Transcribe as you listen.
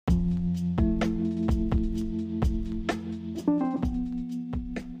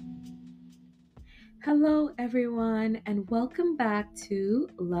everyone, and welcome back to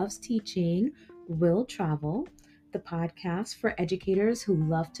Love's Teaching Will Travel, the podcast for educators who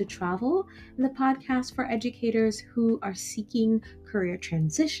love to travel, and the podcast for educators who are seeking career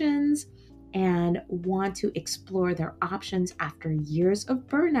transitions and want to explore their options after years of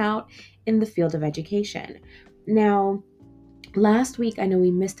burnout in the field of education. Now, last week, I know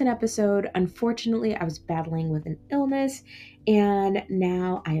we missed an episode. Unfortunately, I was battling with an illness, and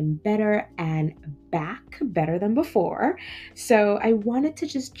now I am better and back better than before. So I wanted to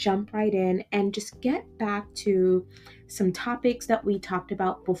just jump right in and just get back to some topics that we talked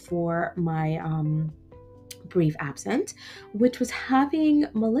about before my brief absence, which was having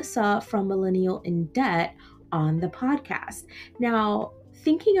Melissa from Millennial in Debt on the podcast. Now,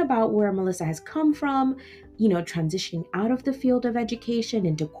 thinking about where Melissa has come from, transitioning out of the field of education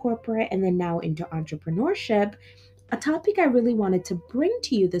into corporate and then now into entrepreneurship, a topic I really wanted to bring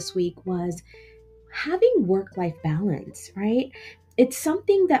to you this week was having work-life balance, right? It's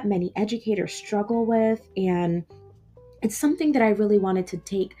something that many educators struggle with, and it's something that I really wanted to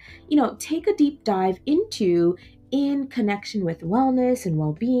take a deep dive into in connection with wellness and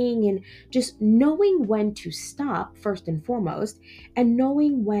well-being, and just knowing when to stop first and foremost, and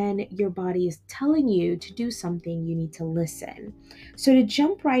knowing when your body is telling you to do something, you need to listen. So to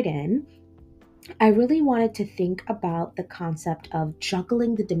jump right in, I really wanted to think about the concept of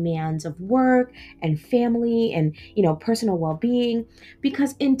juggling the demands of work and family and, personal well-being,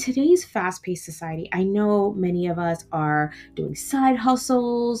 because in today's fast-paced society, I know many of us are doing side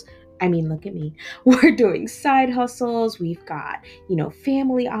hustles. I mean, look at me. We're doing side hustles. We've got,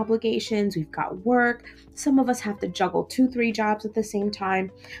 family obligations. We've got work. Some of us have to juggle 2-3 jobs at the same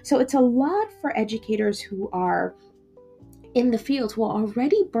time. So it's a lot for educators who are in the field who are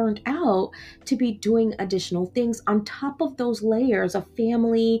already burnt out to be doing additional things on top of those layers of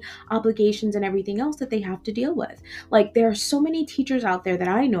family obligations and everything else that they have to deal with. Like, there are so many teachers out there that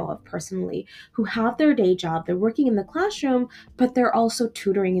I know of personally who have their day job, they're working in the classroom, but they're also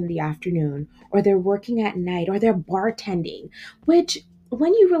tutoring in the afternoon, or they're working at night, or they're bartending, which,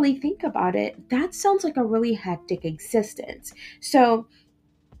 when you really think about it, that sounds like a really hectic existence. So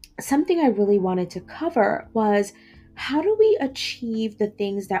something I really wanted to cover was, how do we achieve the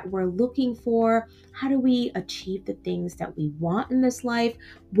things that we're looking for? How do we achieve the things that we want in this life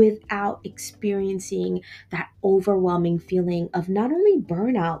without experiencing that overwhelming feeling of not only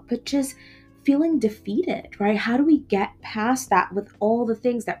burnout, but just feeling defeated, right? How do we get past that with all the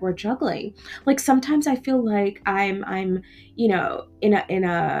things that we're juggling? Like, sometimes I feel like I'm in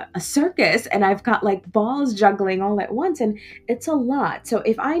a circus, and I've got like balls juggling all at once, and it's a lot. So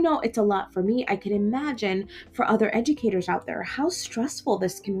if I know it's a lot for me, I can imagine for other educators out there how stressful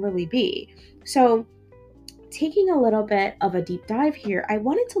this can really be. So taking a little bit of a deep dive here, I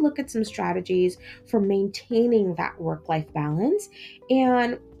wanted to look at some strategies for maintaining that work-life balance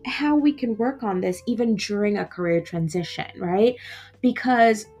and how we can work on this even during a career transition, right?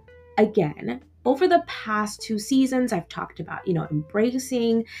 Because again, over the past 2 seasons, I've talked about,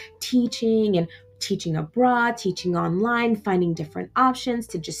 embracing teaching and teaching abroad, teaching online, finding different options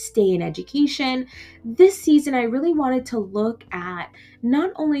to just stay in education. This season, I really wanted to look at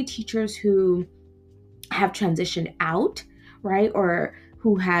not only teachers who have transitioned out, right, or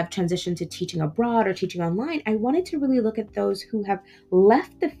who have transitioned to teaching abroad or teaching online. I wanted to really look at those who have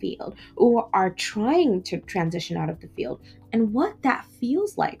left the field or are trying to transition out of the field and what that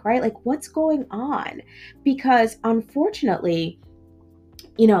feels like, right? Like, what's going on? Because unfortunately,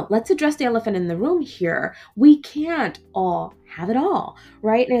 let's address the elephant in the room here. We can't all have it all,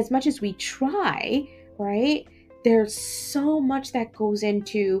 right? And as much as we try, right, there's so much that goes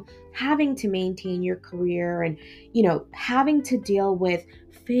into having to maintain your career and, having to deal with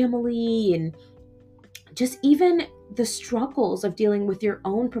family and just even the struggles of dealing with your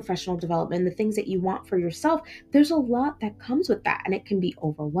own professional development, the things that you want for yourself. There's a lot that comes with that, and it can be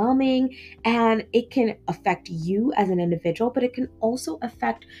overwhelming, and it can affect you as an individual, but it can also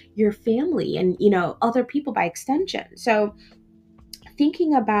affect your family and, other people by extension. So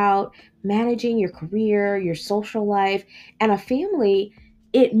thinking about managing your career, your social life, and a family,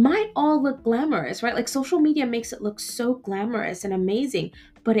 it might all look glamorous, right? Like, social media makes it look so glamorous and amazing,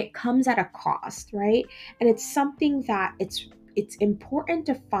 but it comes at a cost, right? And it's something that it's important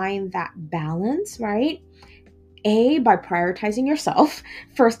to find that balance, right? By prioritizing yourself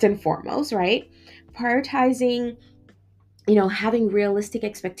first and foremost, right? Prioritizing, having realistic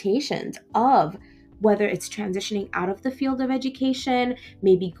expectations of whether it's transitioning out of the field of education,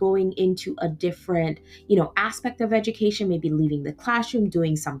 maybe going into a different, aspect of education, maybe leaving the classroom,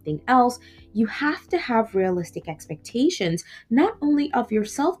 doing something else. You have to have realistic expectations, not only of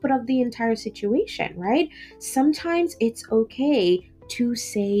yourself, but of the entire situation, right? Sometimes it's okay to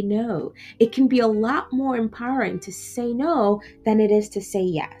say no. It can be a lot more empowering to say no than it is to say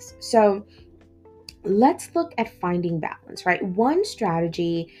yes. So let's look at finding balance, right? One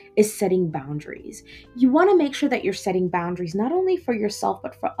strategy is setting boundaries. You want to make sure that you're setting boundaries not only for yourself,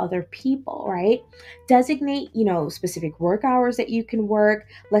 but for other people, right? Designate, specific work hours that you can work.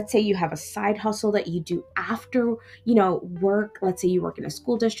 Let's say you have a side hustle that you do after, work. Let's say you work in a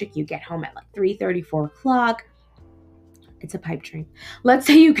school district, you get home at like 3:30, 4 o'clock. It's a pipe dream. Let's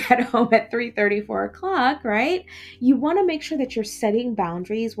say you get home at 3:30, 4 o'clock, right? You want to make sure that you're setting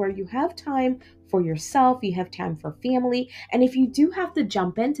boundaries where you have time for yourself, you have time for family. And if you do have to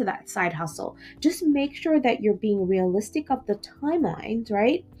jump into that side hustle, just make sure that you're being realistic of the timelines,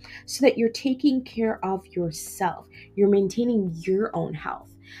 right? So that you're taking care of yourself. You're maintaining your own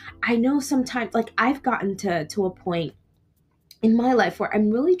health. I know sometimes, like I've gotten to a point in my life where I'm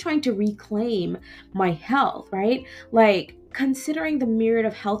really trying to reclaim my health, right? Like considering the myriad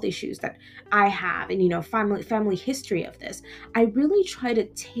of health issues that I have and family history of this, I really try to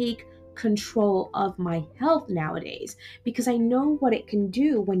take control of my health nowadays because I know what it can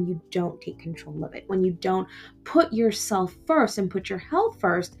do when you don't take control of it. When you don't put yourself first and put your health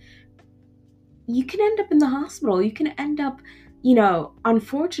first, you can end up in the hospital. You can end up,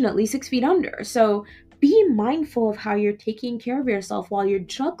 unfortunately 6 feet under. So be mindful of how you're taking care of yourself while you're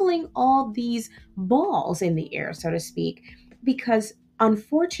juggling all these balls in the air, so to speak, because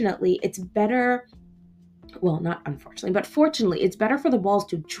unfortunately, it's better. Well, not unfortunately, but fortunately, it's better for the balls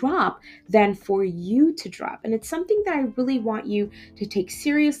to drop than for you to drop. And it's something that I really want you to take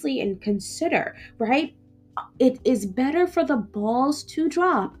seriously and consider, right? It is better for the balls to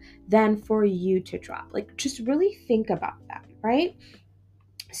drop than for you to drop. Like, just really think about that, right?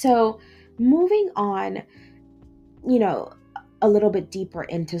 So, moving on, a little bit deeper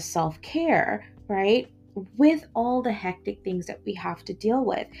into self-care, right? With all the hectic things that we have to deal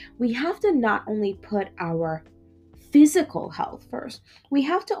with, we have to not only put our physical health first, we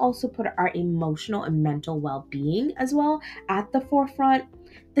have to also put our emotional and mental well-being as well at the forefront.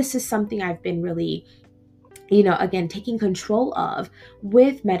 This is something I've been really again, taking control of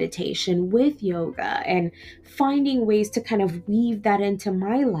with meditation, with yoga, and finding ways to kind of weave that into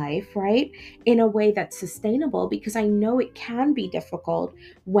my life, right? In a way that's sustainable, because I know it can be difficult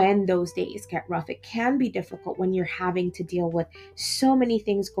when those days get rough. It can be difficult when you're having to deal with so many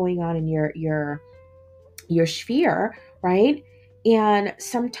things going on in your sphere, right? And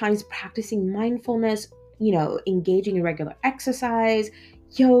sometimes practicing mindfulness, engaging in regular exercise,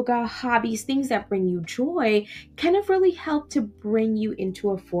 yoga, hobbies, things that bring you joy kind of really help to bring you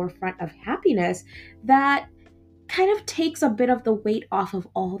into a forefront of happiness that kind of takes a bit of the weight off of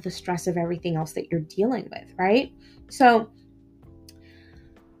all the stress of everything else that you're dealing with, right? So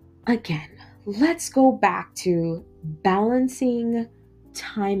again, let's go back to balancing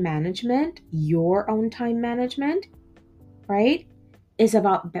time management, your own time management, right? Is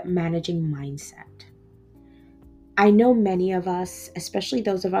about managing mindset. I know many of us, especially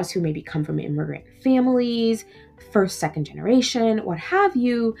those of us who maybe come from immigrant families, first, second generation, what have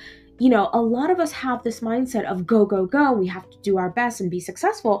you, a lot of us have this mindset of go, go, go. We have to do our best and be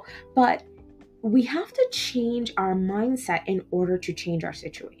successful, but we have to change our mindset in order to change our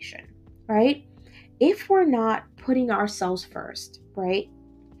situation, right? If we're not putting ourselves first, right?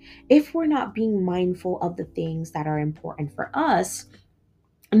 If we're not being mindful of the things that are important for us,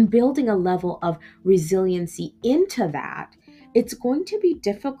 and building a level of resiliency into that, it's going to be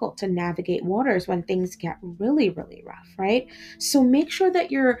difficult to navigate waters when things get really, really rough, right? So make sure that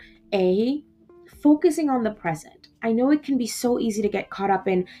you're focusing on the present. I know it can be so easy to get caught up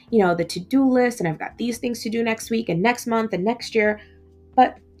in, the to-do list, and I've got these things to do next week and next month and next year,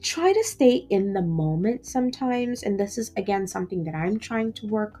 but try to stay in the moment sometimes. And this is, again, something that I'm trying to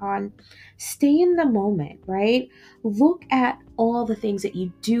work on. Stay in the moment, right? Look at all the things that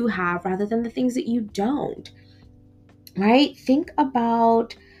you do have rather than the things that you don't, right? Think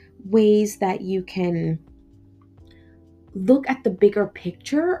about ways that you can look at the bigger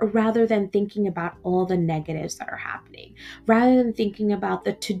picture rather than thinking about all the negatives that are happening. Rather than thinking about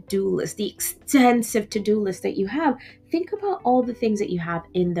the to-do list, the extensive to-do list that you have, think about all the things that you have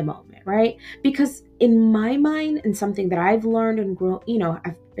in the moment, right? Because in my mind, and something that I've learned and grow,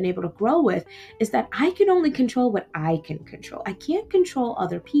 I've been able to grow with, is that I can only control what I can control. I can't control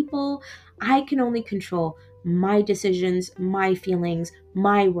other people. I can only control my decisions, my feelings,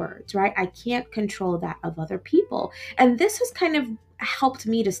 my words, right? I can't control that of other people. And this has kind of helped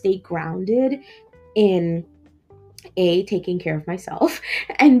me to stay grounded in A, taking care of myself,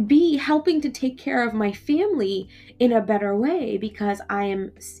 and B, helping to take care of my family in a better way because I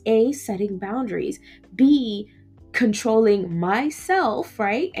am A, setting boundaries, B, controlling myself,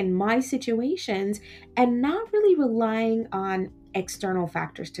 right, and my situations, and not really relying on external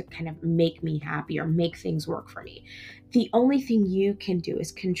factors to kind of make me happy or make things work for me. The only thing you can do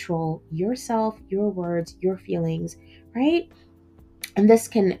is control yourself, your words, your feelings, right? And this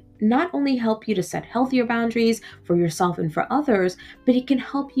can not only help you to set healthier boundaries for yourself and for others, but it can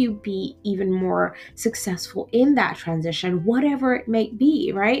help you be even more successful in that transition, whatever it may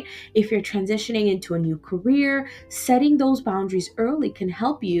be, right? If you're transitioning into a new career, setting those boundaries early can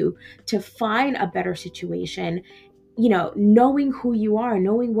help you to find a better situation, knowing who you are,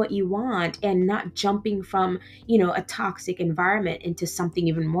 knowing what you want, and not jumping from, a toxic environment into something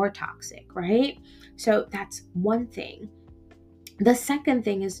even more toxic, right? So that's one thing. The second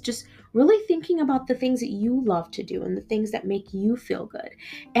thing is just really thinking about the things that you love to do and the things that make you feel good.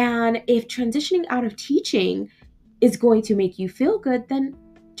 And if transitioning out of teaching is going to make you feel good, then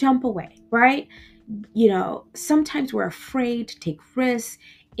jump away, right? Sometimes we're afraid to take risks.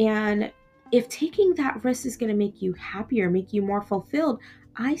 And if taking that risk is going to make you happier, make you more fulfilled,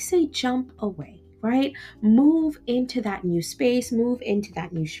 I say jump away, right? Move into that new space, move into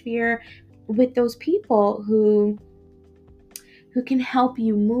that new sphere with those people who can help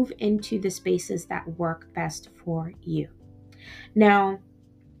you move into the spaces that work best for you. Now,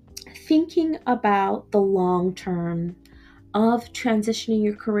 thinking about the long term of transitioning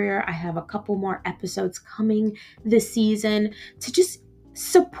your career, I have a couple more episodes coming this season to just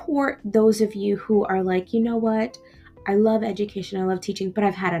support those of you who are like, you know what? I love education, I love teaching, but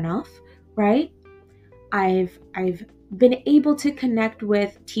I've had enough, right? I've been able to connect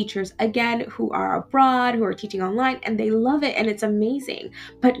with teachers again who are abroad, who are teaching online, and they love it and it's amazing,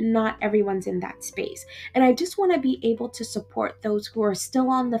 but not everyone's in that space. And I just want to be able to support those who are still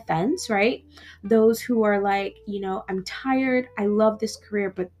on the fence, right? Those who are like, I'm tired, I love this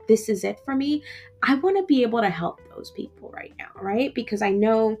career, but this is it for me. I want to be able to help those people right now, right? Because I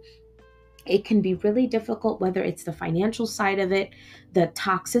know it can be really difficult, whether it's the financial side of it, the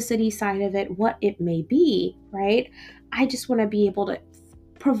toxicity side of it, what it may be, right? I just want to be able to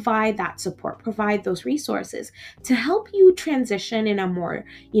provide that support, provide those resources to help you transition in a more,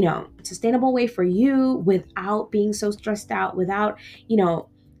 sustainable way for you without being so stressed out, without,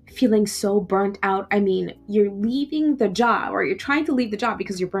 feeling so burnt out. I mean, you're leaving the job or you're trying to leave the job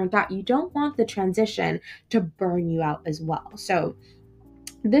because you're burnt out. You don't want the transition to burn you out as well. So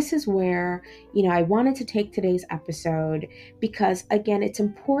this is where, I wanted to take today's episode because, again, it's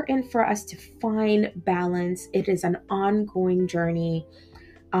important for us to find balance. It is an ongoing journey.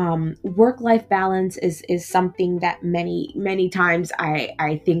 Work-life balance is something that many times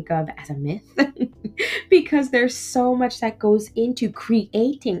I think of as a myth because there's so much that goes into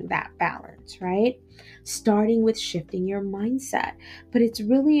creating that balance, right? Starting with shifting your mindset. But it's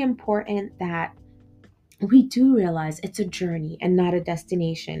really important that we do realize it's a journey and not a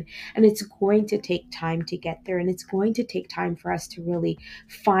destination. And it's going to take time to get there. And it's going to take time for us to really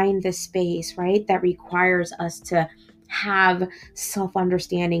find the space, right? That requires us to have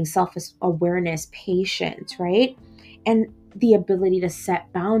self-understanding, self-awareness, patience, right? And the ability to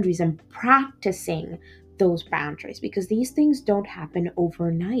set boundaries and practicing those boundaries, because these things don't happen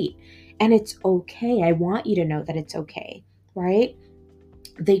overnight. And it's okay. I want you to know that it's okay, right?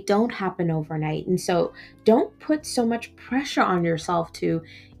 They don't happen overnight. And so don't put so much pressure on yourself to,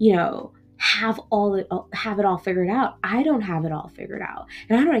 have it all figured out. I don't have it all figured out.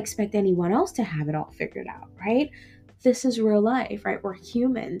 And I don't expect anyone else to have it all figured out, right? This is real life, right? We're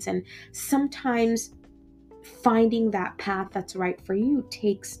humans. And sometimes finding that path that's right for you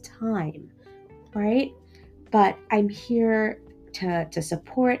takes time, right? But I'm here to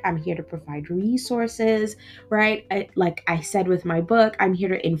support. I'm here to provide resources, right? Like I said with my book, I'm here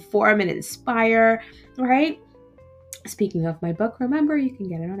to inform and inspire, right? Speaking of my book, remember you can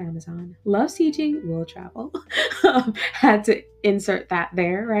get it on Amazon. Loves Teaching, Will Travel. Had to insert that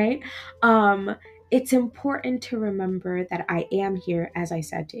there, right? It's important to remember that I am here, as I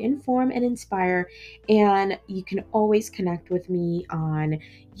said, to inform and inspire. And you can always connect with me on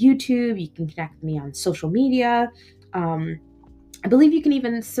YouTube. You can connect with me on social media. I believe you can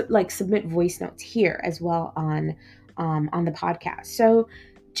even submit voice notes here as well on the podcast. So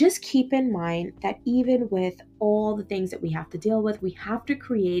just keep in mind that even with all the things that we have to deal with, we have to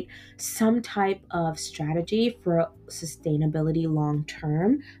create some type of strategy for sustainability long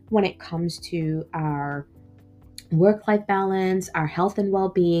term when it comes to our work-life balance, our health and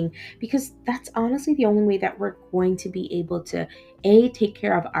well-being, because that's honestly the only way that we're going to be able to take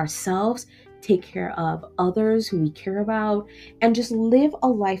care of ourselves, take care of others who we care about, and just live a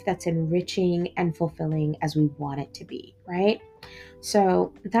life that's enriching and fulfilling as we want it to be, right?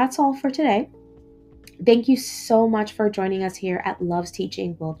 So that's all for today. Thank you so much for joining us here at Love's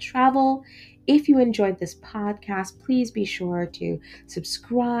Teaching Will Travel. If you enjoyed this podcast, please be sure to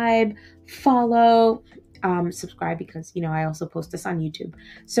subscribe, follow, subscribe because, I also post this on YouTube.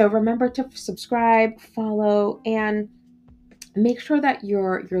 So remember to subscribe, follow, and make sure that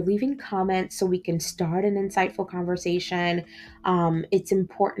you're leaving comments so we can start an insightful conversation. It's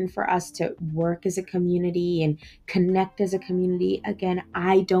important for us to work as a community and connect as a community. Again,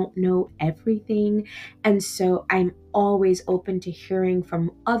 I don't know everything, and so I'm always open to hearing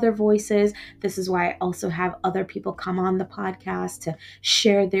from other voices. This is why I also have other people come on the podcast to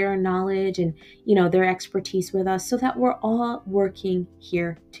share their knowledge and their expertise with us so that we're all working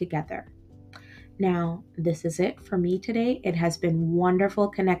here together. Now, this is it for me today. It has been wonderful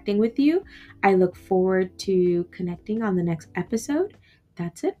connecting with you. I look forward to connecting on the next episode.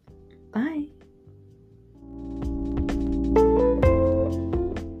 That's it. Bye.